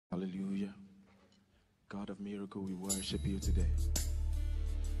Hallelujah. God of miracle, we worship you today.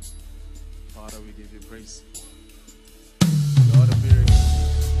 Father, we give you praise. God of miracle.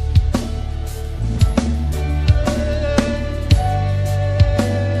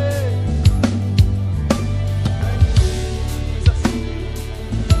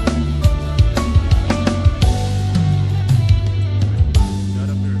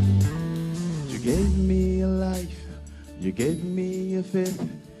 You gave me a life, you gave me a faith,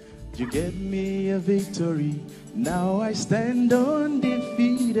 you gave me a victory. Now I stand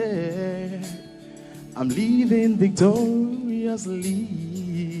undefeated. I'm living victoriously.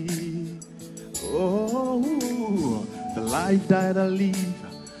 Oh, the life that I live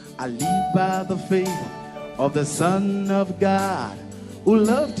by the faith of the Son of God, who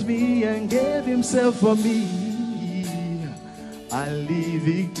loved me and gave himself for me. I live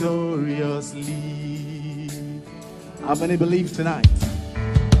victoriously. How many believe tonight?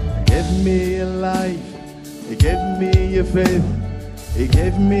 He gave me a life, he gave me a faith, he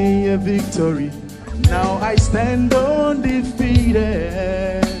gave me a victory. Now I stand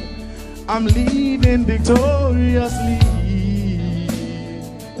undefeated. I'm living victoriously.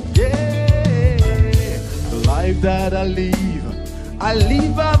 Yeah, the life that I live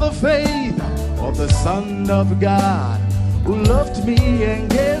by the faith of the Son of God, who loved me and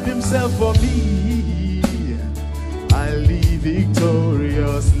gave himself for me. I live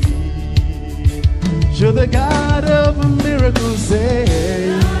victoriously. You're the God of miracles, say.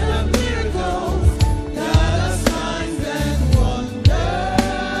 God of miracles, God of signs and wonders.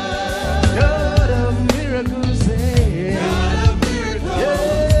 God of miracles, say. God of miracles,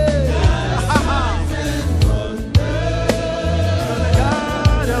 Yeah. God of signs and wonders.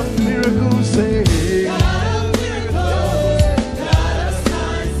 God of miracles, say. God of miracles, God of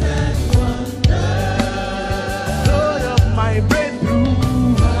signs and wonders. Lord of my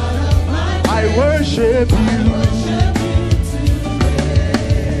breakthrough, God of my I worship you.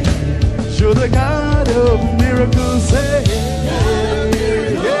 You're the God of miracles, say.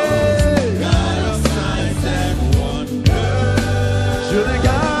 God of signs and wonders. You're the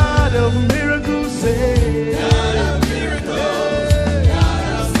God of miracles, say. God of miracles, God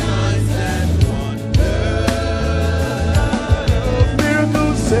of signs and wonders.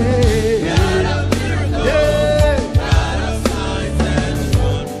 Miracles, say. God of miracles, Yeah. God of signs and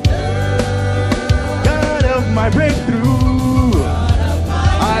wonders. God of my breakthrough,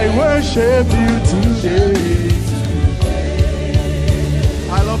 I worship you today.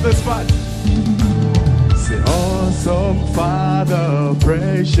 I love this part. Say, awesome Father,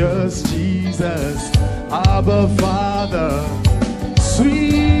 precious Jesus, Abba Father,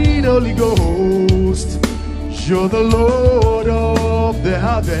 sweet Holy Ghost, you're the Lord of the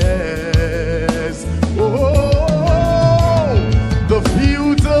harvest. Oh, the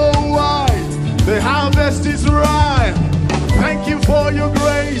fields are white, the harvest is ripe. Thank you for your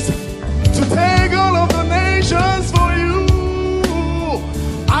grace to take all of the nations for you.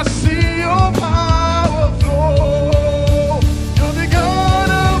 I see your power flow. You're the God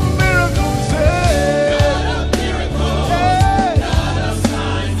of miracles, hey. God of miracles, Hey. God of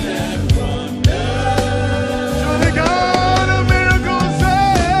signs and wonders. You're the God of miracles,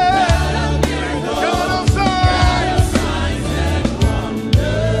 hey. God of miracles, God of God signs. of signs and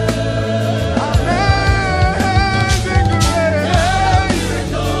wonders. Amazing grace.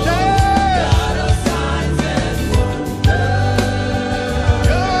 Yeah. God of signs and wonders.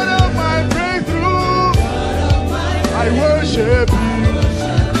 God of my breakthrough, God of my I worship you.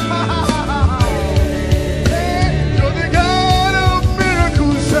 You're the God of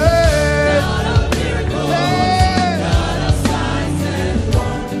miracles, hey. God of miracles, Hey. God of signs and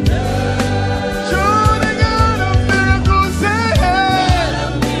wonders. You're the God of miracles, hey. God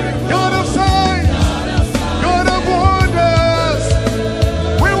of miracles, God of signs, God of signs, God of wonders.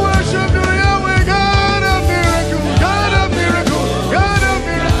 We worship you, Yahweh, God of miracles, God of miracles, God of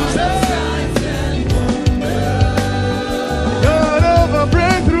miracles, hey. signs and wonders. God of a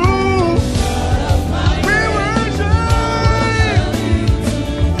breakthrough. God of my We worship.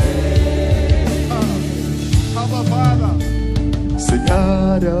 Abba Father. Say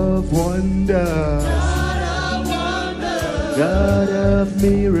God of wonder, God of wonders. God of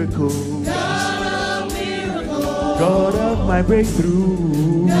miracles, God of miracles. God of my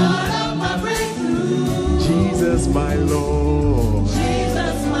breakthrough, God of my breakthrough. Jesus my Lord.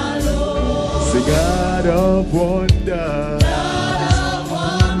 Jesus my Lord. Say God of wonder, God of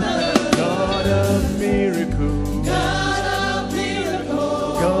wonders. God of miracles, God of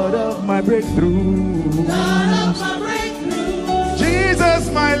miracles. God of my breakthrough, God of my breakthrough. Jesus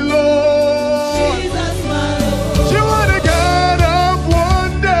my Lord. Jesus my Lord. You are the God of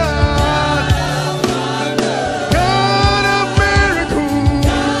wonder.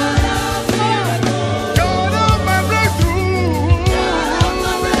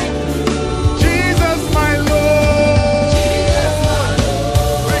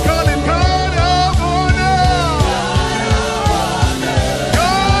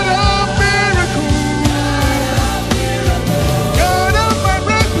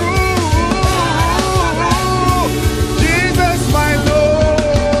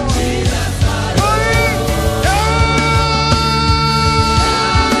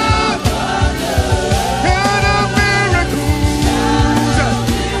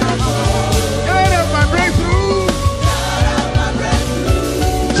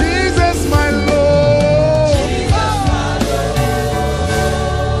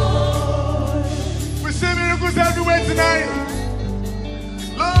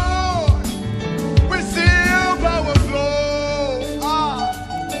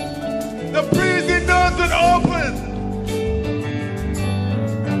 The prison doors will open.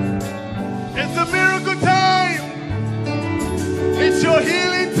 It's a miracle time. It's your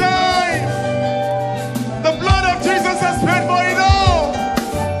healing time. The blood of Jesus has paid for it all.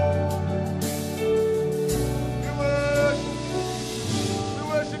 We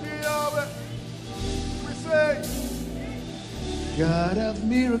worship you, Yahweh. We say, God of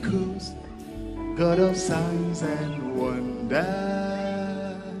miracles, God of signs and wonders.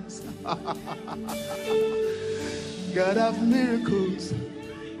 God of miracles,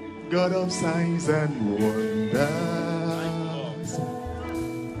 God of signs and wonders.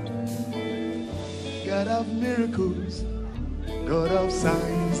 God of miracles, God of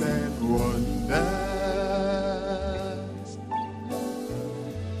signs and wonders.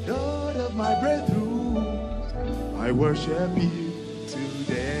 God of my breakthroughs, I worship you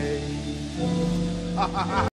today.